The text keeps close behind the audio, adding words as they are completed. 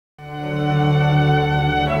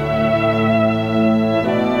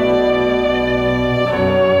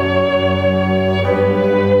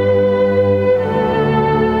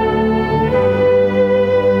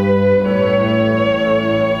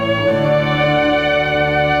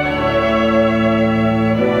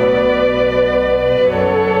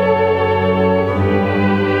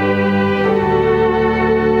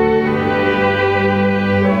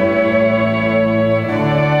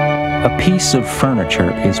A piece of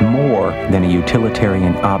furniture is more than a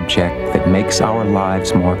utilitarian object that makes our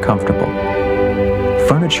lives more comfortable.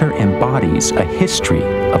 Furniture embodies a history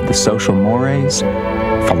of the social mores,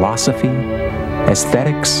 philosophy,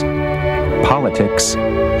 aesthetics, politics,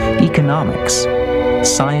 economics,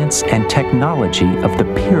 science, and technology of the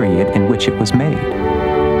period in which it was made.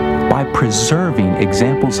 By preserving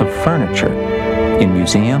examples of furniture in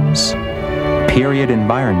museums, period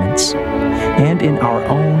environments, and in our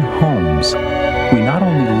own homes, we not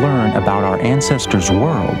only learn about our ancestors'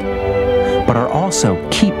 world, but are also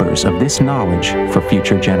keepers of this knowledge for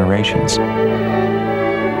future generations.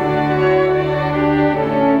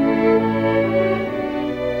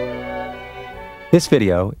 This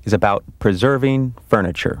video is about preserving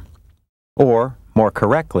furniture, or more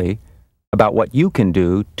correctly, about what you can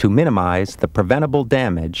do to minimize the preventable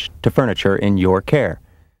damage to furniture in your care.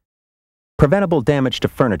 Preventable damage to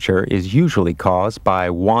furniture is usually caused by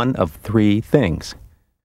one of three things.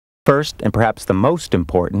 First, and perhaps the most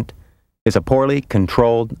important, is a poorly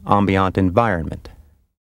controlled ambient environment.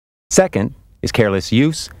 Second is careless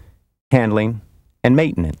use, handling, and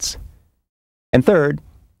maintenance. And third,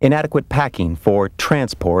 inadequate packing for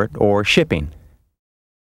transport or shipping.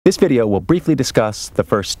 This video will briefly discuss the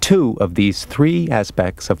first two of these three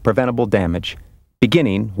aspects of preventable damage,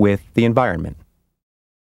 beginning with the environment.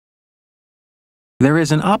 There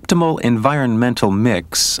is an optimal environmental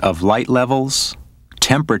mix of light levels,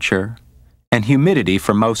 temperature, and humidity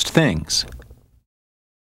for most things.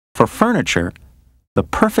 For furniture, the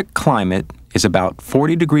perfect climate is about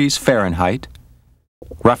 40 degrees Fahrenheit,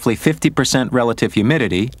 roughly 50% relative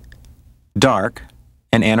humidity, dark,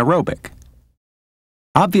 and anaerobic.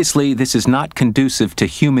 Obviously, this is not conducive to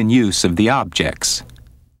human use of the objects,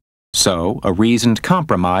 so a reasoned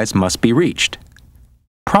compromise must be reached.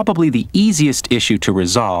 Probably the easiest issue to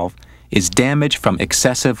resolve is damage from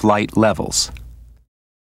excessive light levels.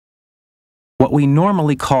 What we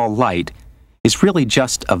normally call light is really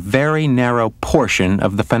just a very narrow portion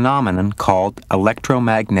of the phenomenon called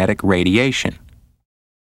electromagnetic radiation.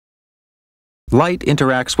 Light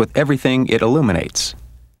interacts with everything it illuminates,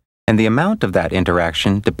 and the amount of that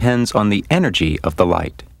interaction depends on the energy of the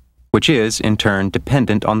light, which is, in turn,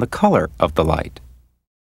 dependent on the color of the light.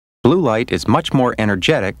 Blue light is much more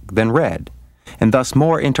energetic than red, and thus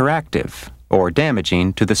more interactive or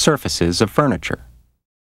damaging to the surfaces of furniture.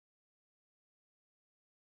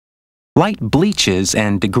 Light bleaches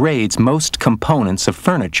and degrades most components of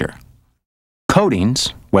furniture.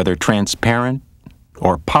 Coatings, whether transparent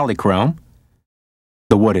or polychrome,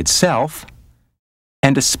 the wood itself,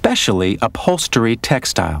 and especially upholstery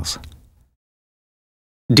textiles.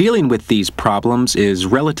 Dealing with these problems is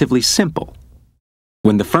relatively simple.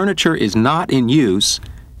 When the furniture is not in use,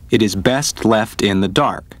 it is best left in the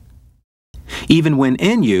dark. Even when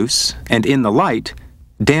in use and in the light,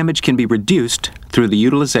 damage can be reduced through the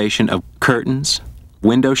utilization of curtains,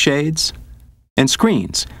 window shades, and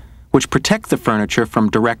screens, which protect the furniture from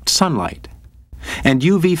direct sunlight, and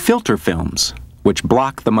UV filter films, which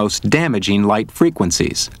block the most damaging light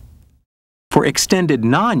frequencies. For extended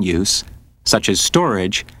non-use, such as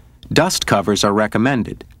storage, dust covers are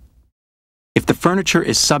recommended. If the furniture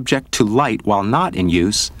is subject to light while not in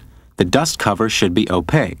use, the dust cover should be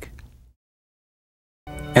opaque.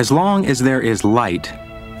 As long as there is light,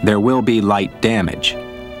 there will be light damage.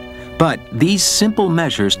 But these simple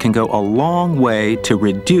measures can go a long way to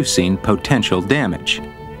reducing potential damage.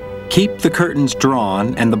 Keep the curtains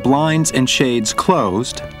drawn and the blinds and shades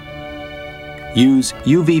closed. Use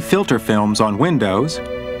UV filter films on windows.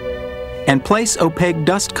 And place opaque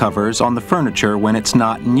dust covers on the furniture when it's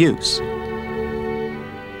not in use.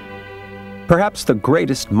 Perhaps the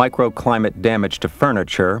greatest microclimate damage to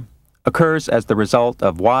furniture occurs as the result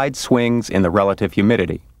of wide swings in the relative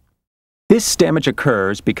humidity. This damage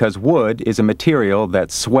occurs because wood is a material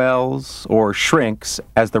that swells or shrinks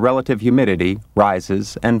as the relative humidity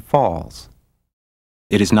rises and falls.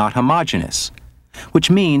 It is not homogeneous, which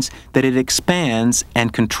means that it expands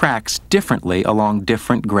and contracts differently along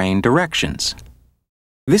different grain directions.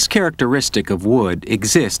 This characteristic of wood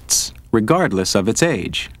exists regardless of its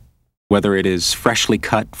age, whether it is freshly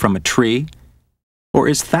cut from a tree or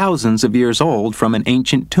is thousands of years old from an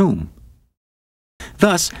ancient tomb.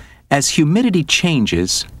 Thus, as humidity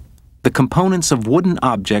changes, the components of wooden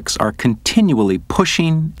objects are continually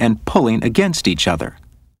pushing and pulling against each other.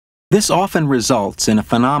 This often results in a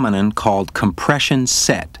phenomenon called compression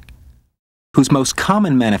set, whose most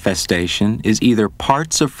common manifestation is either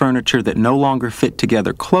parts of furniture that no longer fit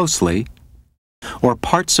together closely, or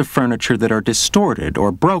parts of furniture that are distorted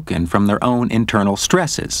or broken from their own internal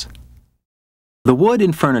stresses. The wood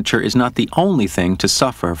in furniture is not the only thing to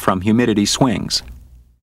suffer from humidity swings.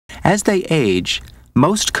 As they age,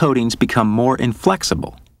 most coatings become more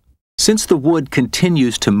inflexible. Since the wood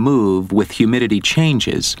continues to move with humidity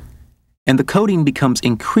changes, and the coating becomes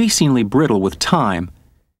increasingly brittle with time,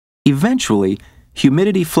 eventually,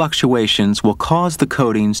 humidity fluctuations will cause the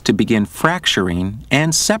coatings to begin fracturing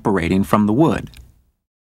and separating from the wood.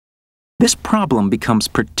 This problem becomes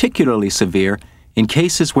particularly severe in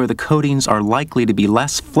cases where the coatings are likely to be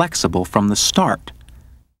less flexible from the start,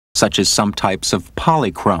 such as some types of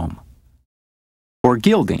polychrome, or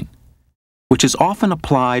gilding, which is often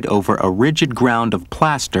applied over a rigid ground of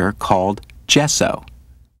plaster called gesso.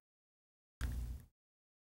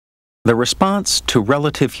 The response to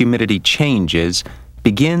relative humidity changes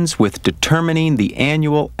begins with determining the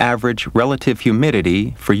annual average relative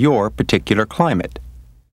humidity for your particular climate.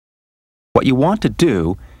 What you want to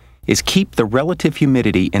do is keep the relative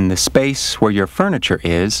humidity in the space where your furniture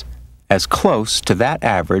is as close to that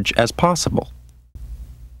average as possible.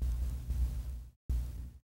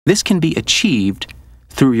 This can be achieved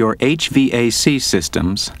through your HVAC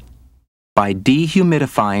systems by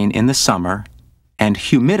dehumidifying in the summer and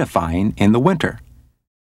humidifying in the winter.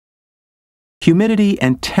 Humidity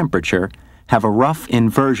and temperature have a rough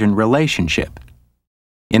inversion relationship.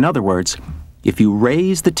 In other words, if you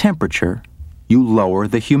raise the temperature, you lower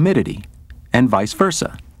the humidity, and vice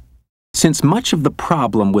versa. Since much of the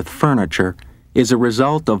problem with furniture is a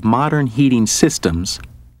result of modern heating systems,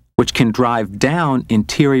 which can drive down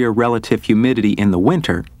interior relative humidity in the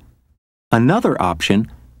winter, another option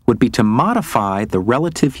would be to modify the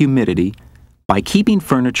relative humidity by keeping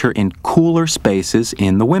furniture in cooler spaces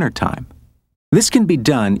in the wintertime. This can be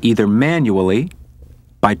done either manually,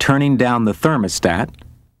 by turning down the thermostat,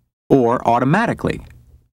 or automatically,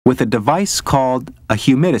 with a device called a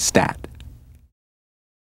humidistat.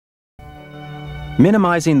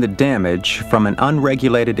 Minimizing the damage from an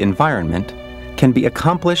unregulated environment can be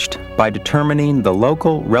accomplished by determining the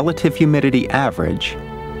local relative humidity average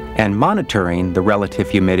and monitoring the relative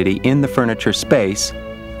humidity in the furniture space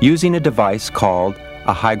using a device called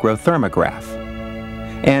a hygrothermograph,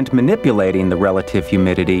 and manipulating the relative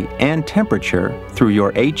humidity and temperature through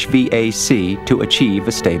your HVAC to achieve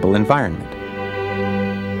a stable environment.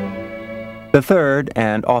 The third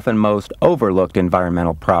and often most overlooked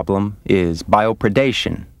environmental problem is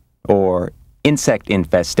biopredation, or insect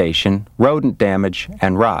infestation, rodent damage,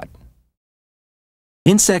 and rot.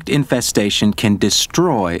 Insect infestation can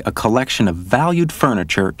destroy a collection of valued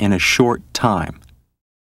furniture in a short time.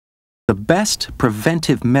 The best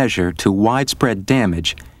preventive measure to widespread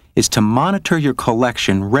damage is to monitor your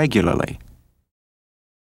collection regularly.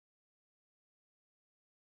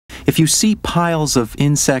 If you see piles of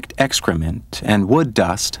insect excrement and wood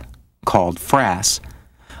dust, called frass,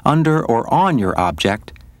 under or on your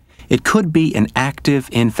object, it could be an active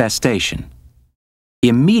infestation.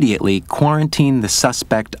 Immediately quarantine the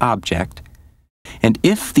suspect object, and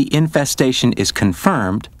if the infestation is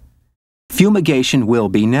confirmed, fumigation will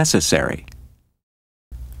be necessary.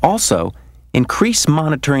 Also, increase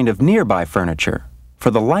monitoring of nearby furniture,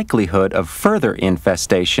 for the likelihood of further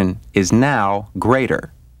infestation is now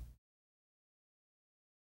greater.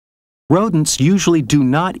 Rodents usually do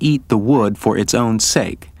not eat the wood for its own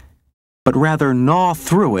sake, but rather gnaw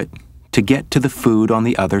through it to get to the food on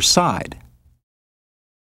the other side.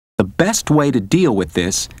 The best way to deal with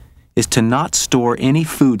this is to not store any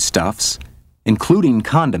foodstuffs, including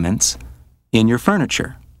condiments, in your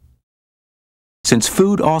furniture. Since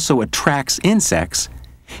food also attracts insects,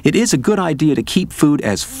 it is a good idea to keep food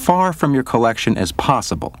as far from your collection as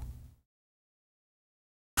possible.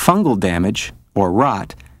 Fungal damage, or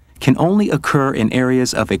rot, can only occur in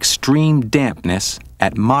areas of extreme dampness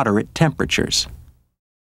at moderate temperatures.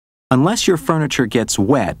 Unless your furniture gets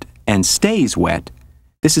wet and stays wet,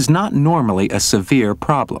 this is not normally a severe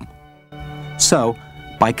problem. So,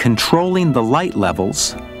 by controlling the light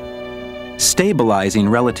levels, stabilizing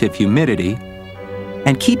relative humidity,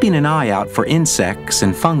 and keeping an eye out for insects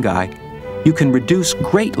and fungi, you can reduce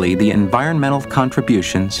greatly the environmental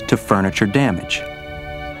contributions to furniture damage.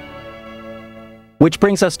 Which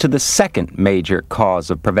brings us to the second major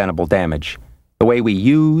cause of preventable damage, the way we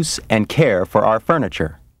use and care for our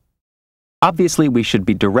furniture. Obviously, we should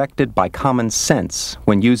be directed by common sense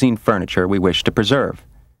when using furniture we wish to preserve.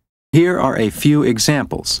 Here are a few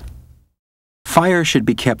examples. Fire should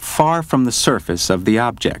be kept far from the surface of the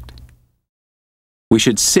object. We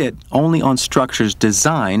should sit only on structures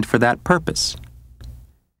designed for that purpose.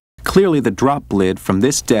 Clearly, the drop lid from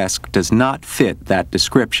this desk does not fit that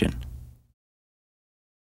description.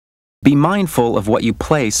 Be mindful of what you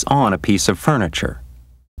place on a piece of furniture.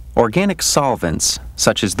 organic solvents,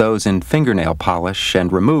 such as those in fingernail polish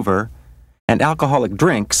and remover, and alcoholic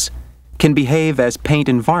drinks, can behave as paint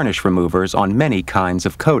and varnish removers on many kinds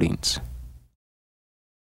of coatings.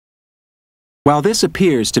 While this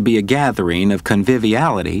appears to be a gathering of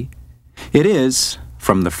conviviality, it is,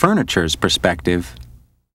 from the furniture's perspective,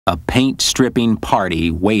 a paint-stripping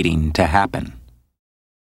party waiting to happen.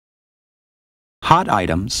 Hot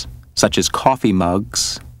items, such as coffee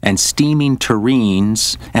mugs and steaming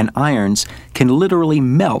tureens and irons, can literally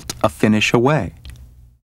melt a finish away.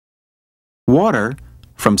 Water,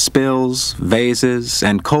 from spills, vases,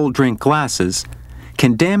 and cold drink glasses,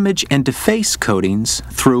 can damage and deface coatings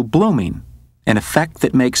through blooming, an effect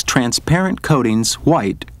that makes transparent coatings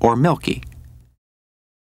white or milky.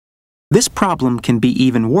 This problem can be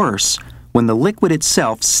even worse when the liquid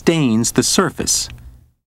itself stains the surface,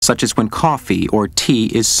 such as when coffee or tea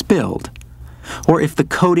is spilled, or if the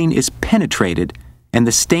coating is penetrated and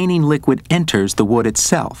the staining liquid enters the wood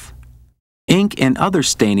itself. Ink and other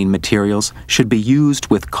staining materials should be used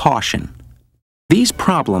with caution. These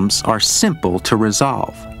problems are simple to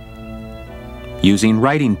resolve. Using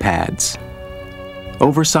writing pads,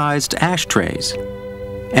 oversized ashtrays,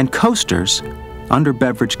 and coasters under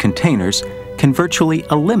beverage containers can virtually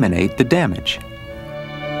eliminate the damage.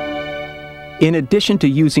 In addition to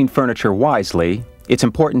using furniture wisely, it's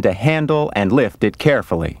important to handle and lift it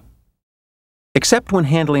carefully. Except when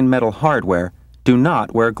handling metal hardware, do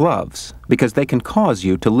not wear gloves because they can cause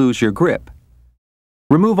you to lose your grip.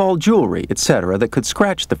 Remove all jewelry, etc. that could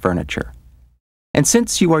scratch the furniture. And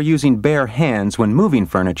since you are using bare hands when moving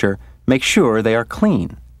furniture, make sure they are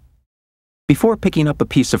clean. Before picking up a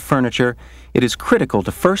piece of furniture, it is critical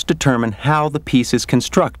to first determine how the piece is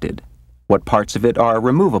constructed, what parts of it are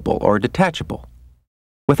removable or detachable.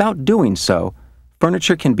 Without doing so,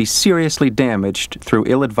 furniture can be seriously damaged through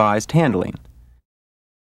ill-advised handling.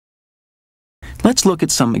 Let's look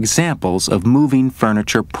at some examples of moving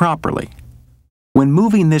furniture properly. When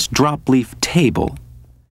moving this drop leaf table,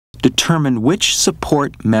 determine which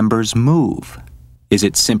support members move. Is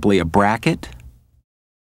it simply a bracket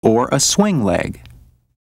or a swing leg?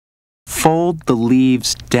 Fold the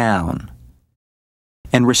leaves down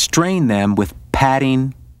and restrain them with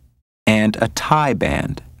padding and a tie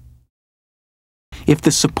band. If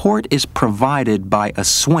the support is provided by a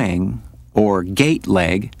swing or gate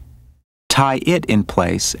leg, tie it in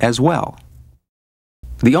place as well.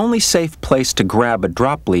 The only safe place to grab a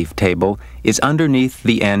drop leaf table is underneath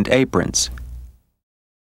the end aprons.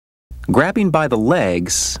 Grabbing by the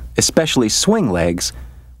legs, especially swing legs,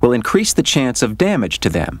 will increase the chance of damage to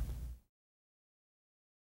them.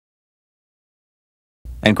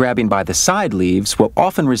 And grabbing by the side leaves will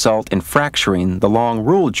often result in fracturing the long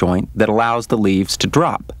rule joint that allows the leaves to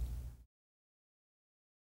drop.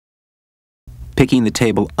 Picking the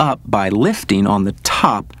table up by lifting on the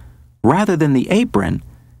top rather than the apron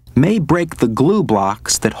may break the glue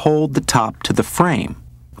blocks that hold the top to the frame,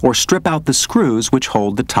 or strip out the screws which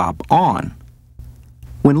hold the top on.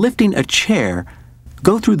 When lifting a chair,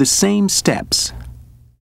 go through the same steps.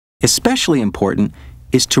 Especially important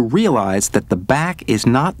is to realize that the back is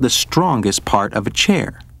not the strongest part of a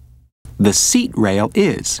chair. The seat rail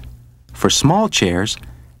is. For small chairs,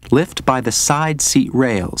 lift by the side seat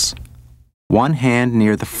rails, one hand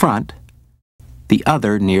near the front, the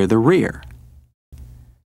other near the rear.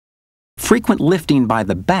 Frequent lifting by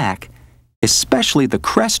the back, especially the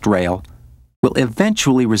crest rail, will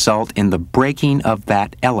eventually result in the breaking of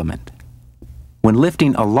that element. When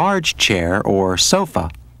lifting a large chair or sofa,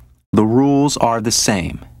 the rules are the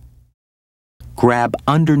same. Grab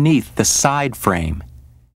underneath the side frame,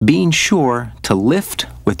 being sure to lift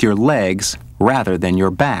with your legs rather than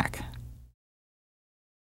your back.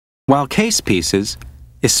 While case pieces,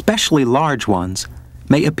 especially large ones,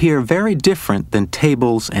 may appear very different than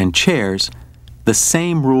tables and chairs, the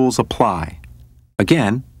same rules apply.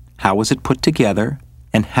 Again, how is it put together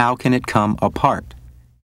and how can it come apart?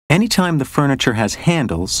 Anytime the furniture has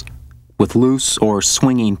handles, with loose or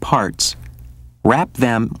swinging parts, wrap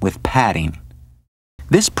them with padding.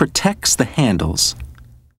 This protects the handles,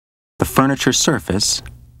 the furniture surface,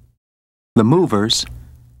 the movers,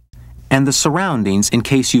 and the surroundings in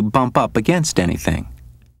case you bump up against anything.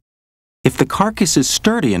 If the carcass is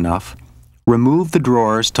sturdy enough, remove the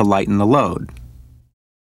drawers to lighten the load.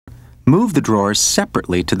 Move the drawers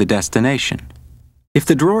separately to the destination. If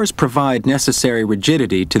the drawers provide necessary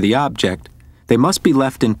rigidity to the object, they must be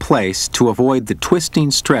left in place to avoid the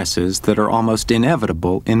twisting stresses that are almost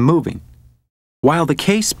inevitable in moving. While the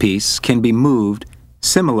case piece can be moved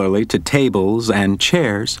similarly to tables and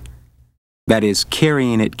chairs, that is,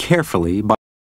 carrying it carefully by